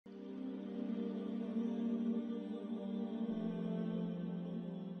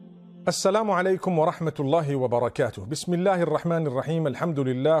Assalamu alaikum wa rahmatullahi wa barakatuh. Bismillahir Rahmanir Rahim.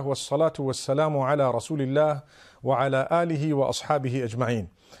 Alhamdulillah wa salatu wa salamu ala Rasulillah wa ala alihi wa ashabihi ajma'in.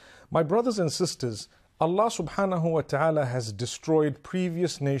 My brothers and sisters, Allah Subhanahu wa Ta'ala has destroyed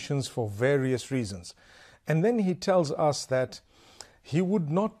previous nations for various reasons. And then He tells us that He would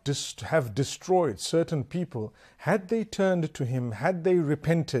not have destroyed certain people had they turned to Him, had they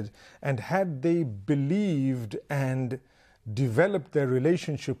repented, and had they believed and developed their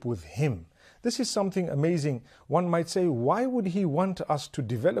relationship with Him. This is something amazing. One might say, why would He want us to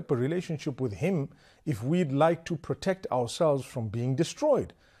develop a relationship with Him if we'd like to protect ourselves from being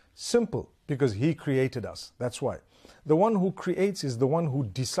destroyed? Simple, because He created us. That's why. The one who creates is the one who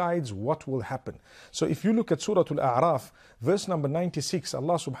decides what will happen. So if you look at Surah Al-A'raf, verse number 96,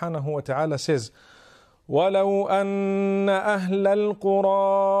 Allah Subhanahu wa Ta'ala says, وَلَوْ أَنَّ أَهْلَ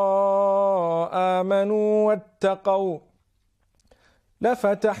الْقُرَىٰ آمَنُوا وَاتَّقَوْا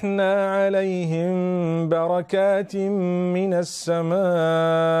لفتحنا عليهم بركات من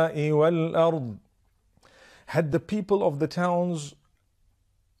السماء والأرض. Had the people of the towns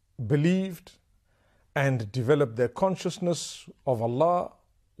believed and developed their consciousness of Allah,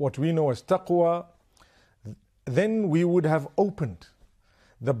 what we know as taqwa, then we would have opened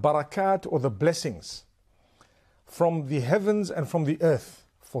the barakat or the blessings from the heavens and from the earth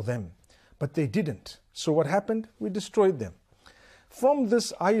for them. But they didn't. So what happened? We destroyed them. From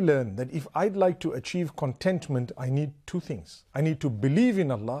this, I learned that if I'd like to achieve contentment, I need two things. I need to believe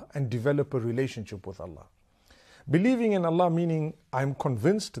in Allah and develop a relationship with Allah. Believing in Allah meaning I'm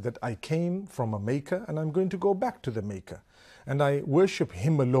convinced that I came from a maker and I'm going to go back to the maker. And I worship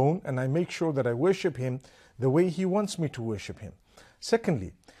Him alone, and I make sure that I worship Him the way He wants me to worship Him.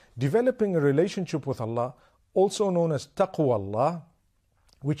 Secondly, developing a relationship with Allah, also known as taqwa Allah,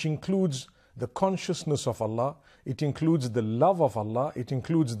 which includes the consciousness of Allah, it includes the love of Allah, it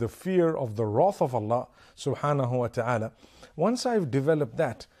includes the fear of the wrath of Allah Subhanahu wa Ta'ala. Once I've developed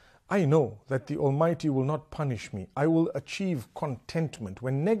that, I know that the Almighty will not punish me. I will achieve contentment.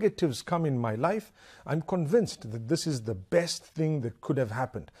 When negatives come in my life, I'm convinced that this is the best thing that could have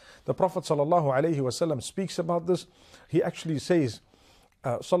happened. The Prophet ﷺ speaks about this. He actually says,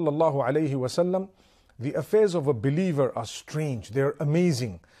 Sallallahu Alaihi Wasallam, the affairs of a believer are strange, they're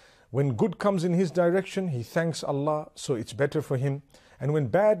amazing. When good comes in his direction, he thanks Allah, so it's better for him. And when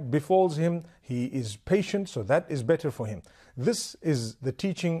bad befalls him, he is patient, so that is better for him. This is the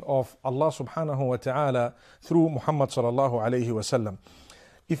teaching of Allah Subhanahu wa Ta'ala through Muhammad Sallallahu Alaihi Wasallam.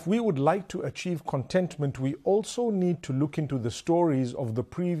 If we would like to achieve contentment, we also need to look into the stories of the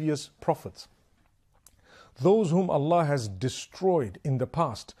previous prophets. Those whom Allah has destroyed in the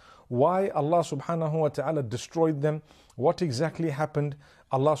past. Why Allah Subhanahu wa Ta'ala destroyed them? What exactly happened?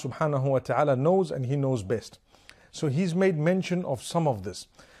 Allah Subhanahu wa Ta'ala knows, and He knows best. So He's made mention of some of this.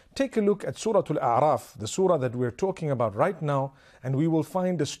 Take a look at Surah Al-A'raf, the surah that we're talking about right now, and we will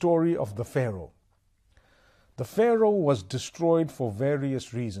find the story of the Pharaoh. The Pharaoh was destroyed for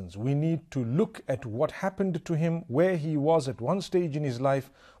various reasons. We need to look at what happened to him, where he was at one stage in his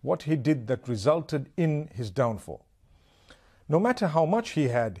life, what he did that resulted in his downfall. No matter how much he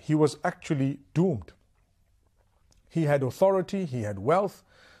had, he was actually doomed. He had authority, he had wealth,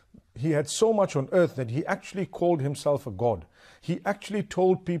 he had so much on earth that he actually called himself a god. He actually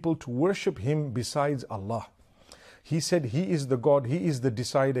told people to worship him besides Allah. He said He is the God, He is the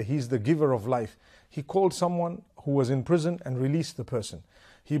decider, He is the giver of life. He called someone who was in prison and released the person.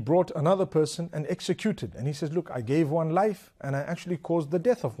 He brought another person and executed. And he says, look, I gave one life and I actually caused the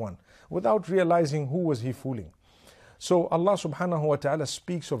death of one, without realizing who was he fooling. So Allah Subhanahu wa Ta'ala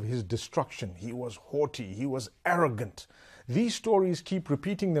speaks of his destruction. He was haughty, he was arrogant. These stories keep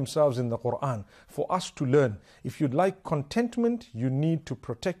repeating themselves in the Quran for us to learn. If you'd like contentment, you need to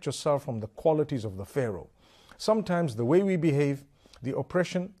protect yourself from the qualities of the Pharaoh. Sometimes the way we behave, the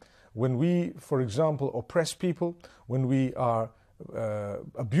oppression, when we, for example, oppress people, when we are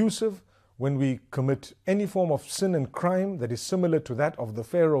abusive, when we commit any form of sin and crime that is similar to that of the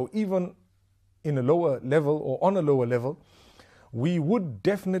Pharaoh, even in a lower level or on a lower level, we would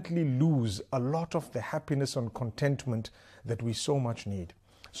definitely lose a lot of the happiness and contentment that we so much need.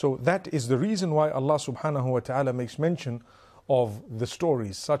 So that is the reason why Allah Subhanahu wa Ta'ala makes mention of the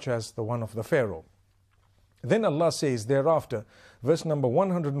stories such as the one of the Pharaoh. Then Allah says thereafter, verse number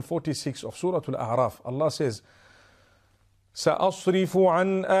 146 of Surah Al-A'raf, Allah says, سأصرف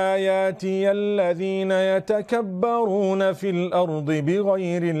عن آياتي الذين يتكبرون في الأرض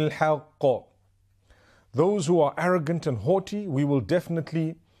بغير الحق. Those who are arrogant and haughty, we will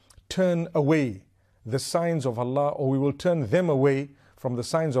definitely turn away the signs of Allah, or we will turn them away from the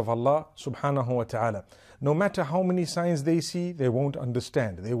signs of Allah Subhanahu wa Ta'ala. No matter how many signs they see, they won't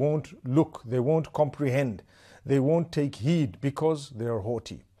understand, they won't look, they won't comprehend, they won't take heed because they are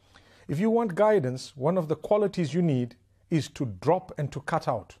haughty. If you want guidance, one of the qualities you need is to drop and to cut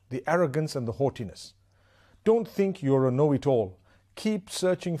out the arrogance and the haughtiness. Don't think you're a know-it-all. Keep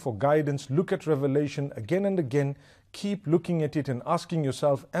searching for guidance. Look at Revelation again and again. Keep looking at it and asking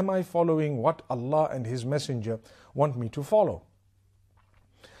yourself, am I following what Allah and His Messenger want me to follow?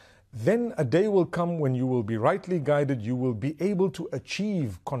 Then a day will come when you will be rightly guided. You will be able to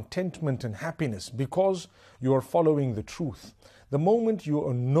achieve contentment and happiness because you are following the truth. The moment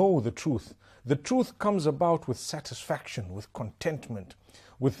you know the truth comes about with satisfaction, with contentment,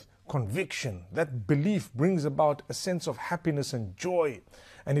 with conviction. That belief brings about a sense of happiness and joy,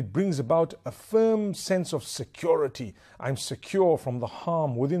 and it brings about a firm sense of security. I'm secure from the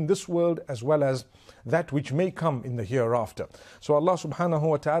harm within this world as well as that which may come in the hereafter. So Allah Subhanahu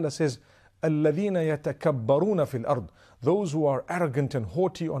wa Ta'ala says, الَّذِينَ يَتَكَبَّرُونَ فِي الْأَرْضِ, those who are arrogant and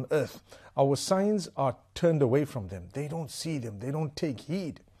haughty on earth. Our signs are turned away from them. They don't see them. They don't take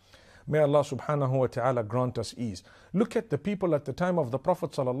heed. May Allah Subhanahu wa Ta'ala grant us ease. Look at the people at the time of the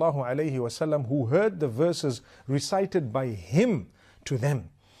Prophet Sallallahu Alaihi Wasallam who heard the verses recited by him to them.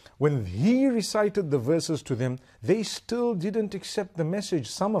 When he recited the verses to them, they still didn't accept the message,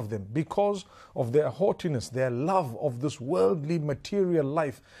 some of them, because of their haughtiness, their love of this worldly material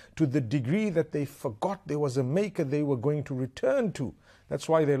life, to the degree that they forgot there was a maker they were going to return to. That's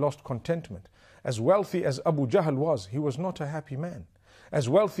why they lost contentment. As wealthy as Abu Jahl was, he was not a happy man. As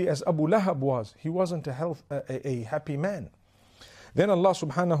wealthy as Abu Lahab was, he wasn't a happy man. Then Allah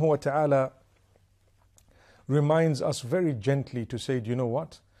Subhanahu wa Ta'ala reminds us very gently to say, do you know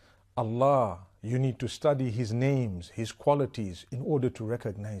what? Allah, you need to study His names, His qualities in order to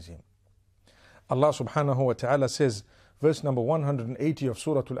recognize Him. Allah Subhanahu wa Ta'ala says, verse number 180 of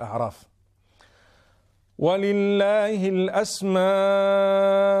Surah Al-A'raf, وَلِلَّهِ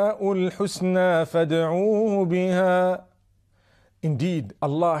الْأَسْمَاءُ الْحُسْنَى فَادْعُوهُ بِهَا. Indeed,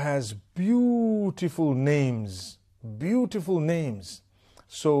 Allah has beautiful names, beautiful names.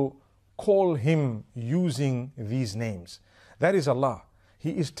 So call Him using these names. That is Allah.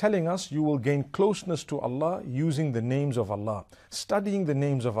 He is telling us you will gain closeness to Allah using the names of Allah, studying the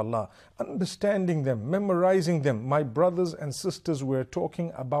names of Allah, understanding them, memorizing them. My brothers and sisters, we're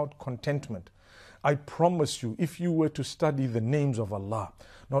talking about contentment. I promise you, if you were to study the names of Allah,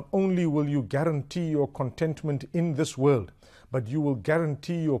 not only will you guarantee your contentment in this world, but you will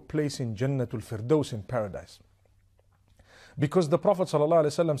guarantee your place in Jannatul Firdaus, in paradise. Because the Prophet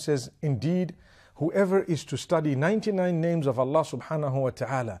ﷺ says, indeed, whoever is to study 99 names of Allah Subhanahu wa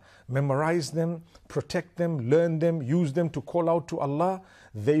Ta'ala, memorize them, protect them, learn them, use them to call out to Allah,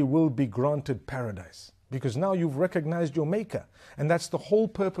 they will be granted paradise. Because now you've recognized your Maker. And that's the whole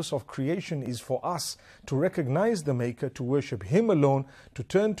purpose of creation, is for us to recognize the Maker, to worship Him alone, to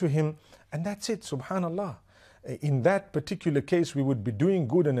turn to Him. And that's it, subhanallah. In that particular case, we would be doing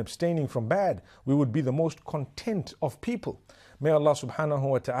good and abstaining from bad. We would be the most content of people. May Allah Subhanahu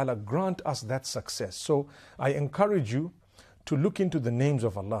wa Ta'ala grant us that success. So I encourage you to look into the names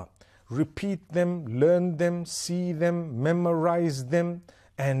of Allah. Repeat them, learn them, see them, memorize them,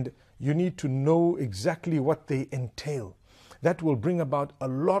 and you need to know exactly what they entail. That will bring about a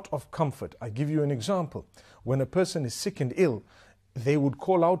lot of comfort. I give you an example. When a person is sick and ill, they would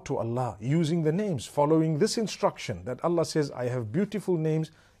call out to Allah using the names, following this instruction that Allah says, I have beautiful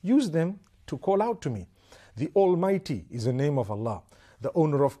names, use them to call out to me. The Almighty is the name of Allah. The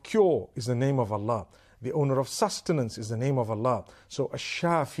owner of cure is the name of Allah. The owner of sustenance is the name of Allah. So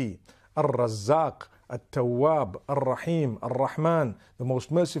Ash-Shafi, Ar-Razzaq, At-Tawwab, Ar-Rahim, Ar-Rahman, the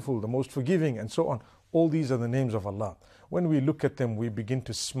most merciful, the most forgiving, and so on. All these are the names of Allah. When we look at them, we begin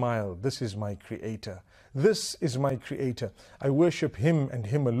to smile. This is my Creator. This is my Creator. I worship Him and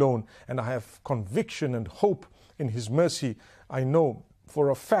Him alone, and I have conviction and hope in His mercy. I know for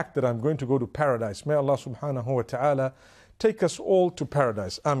a fact that I'm going to go to paradise. May Allah Subhanahu wa Ta'ala take us all to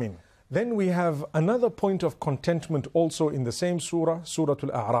paradise. Ameen. Then we have another point of contentment also in the same surah, Surah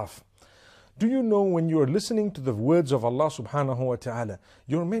Al-A'raf. Do you know, when you are listening to the words of Allah Subhanahu wa Ta'ala,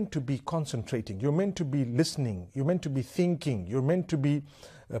 you're meant to be concentrating, you're meant to be listening, you're meant to be thinking, you're meant to be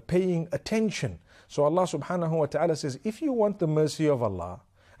paying attention. So Allah Subhanahu wa Ta'ala says, if you want the mercy of Allah,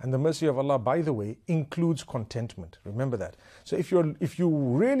 and the mercy of Allah, by the way, includes contentment. Remember that. So if you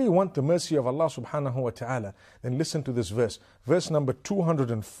really want the mercy of Allah Subhanahu wa Ta'ala, then listen to this verse. Verse number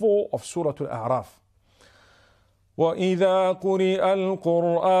 204 of Surah Al-A'raf. وَإِذَا قُرِئَ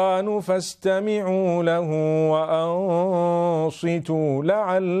الْقُرْآنُ فَاسْتَمِعُوا لَهُ وَأَنصِتُوا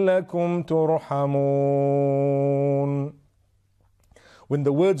لَعَلَّكُمْ تُرْحَمُونَ. When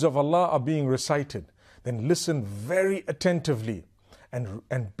the words of Allah are being recited, then listen very attentively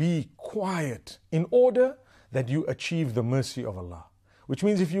and be quiet in order that you achieve the mercy of Allah. Which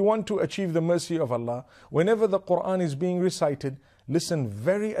means if you want to achieve the mercy of Allah, whenever the Quran is being recited, listen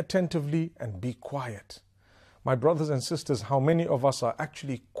very attentively and be quiet. My brothers and sisters, how many of us are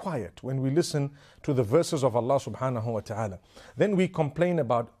actually quiet when we listen to the verses of Allah Subhanahu WA Ta'ala? Then we complain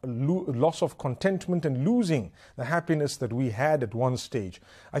about loss of contentment and losing the happiness that we had at one stage.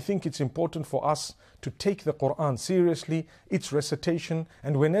 I think it's important for us to take the Quran seriously, its recitation,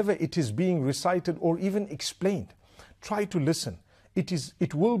 and whenever it is being recited or even explained, try to listen.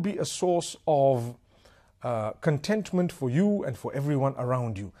 It will be a source of contentment for you and for everyone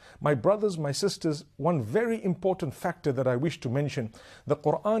around you. My brothers, my sisters, one very important factor that I wish to mention, the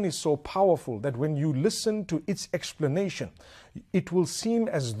Quran is so powerful that when you listen to its explanation, it will seem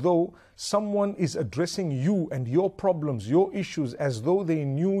as though someone is addressing you and your problems, your issues, as though they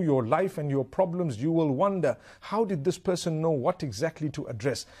knew your life and your problems. You will wonder, how did this person know what exactly to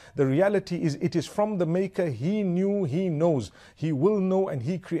address? The reality is, it is from the Maker. He knew, He knows, He will know, and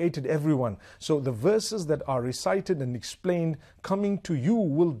He created everyone. So the verses that are recited and explained coming to you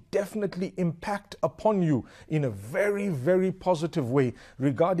will definitely impact upon you in a very, very positive way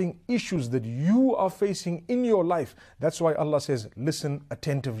regarding issues that you are facing in your life. That's why Allah says, listen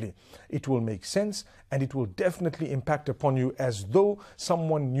attentively. It will make sense and it will definitely impact upon you as though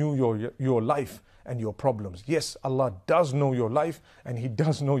someone knew your life and your problems. Yes, Allah does know your life and He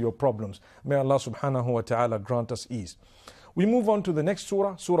does know your problems. May Allah Subhanahu WA Ta'ala grant us ease. We move on to the next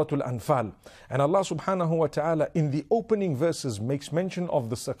surah, Surah Al Anfal. And Allah Subhanahu WA Ta'ala in the opening verses makes mention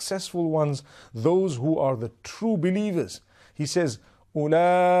of the successful ones, those who are the true believers. He says,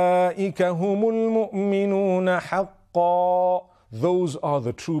 أُولَٰئِكَ هُمُ الْمُؤْمِنُونَ حَقًّا. Those are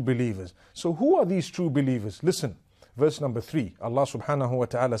the true believers. So who are these true believers? Listen, verse number 3. Allah Subhanahu WA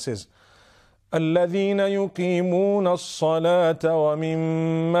Ta'ala says, الذين يقيمون الصلاة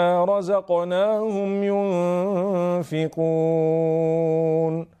ومما رزقناهم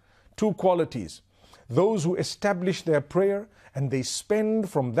ينفقون. Two qualities. Those who establish their prayer and they spend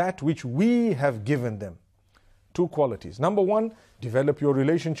from that which we have given them. Two qualities. Number one, develop your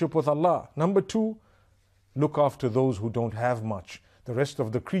relationship with Allah. Number two, look after those who don't have much, the rest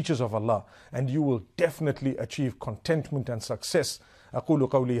of the creatures of Allah, and you will definitely achieve contentment and success. أقول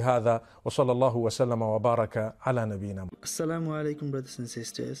قولي هذا وصلى الله وسلم وبارك على نبينا. Assalamu alaikum brothers and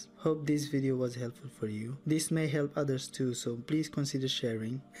sisters. Hope this video was helpful for you. This may help others too, so please consider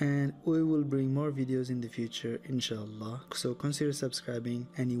sharing, and we will bring more videos in the future inshallah. So consider subscribing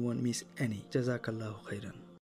and you won't miss any. Jazakallahu khairan.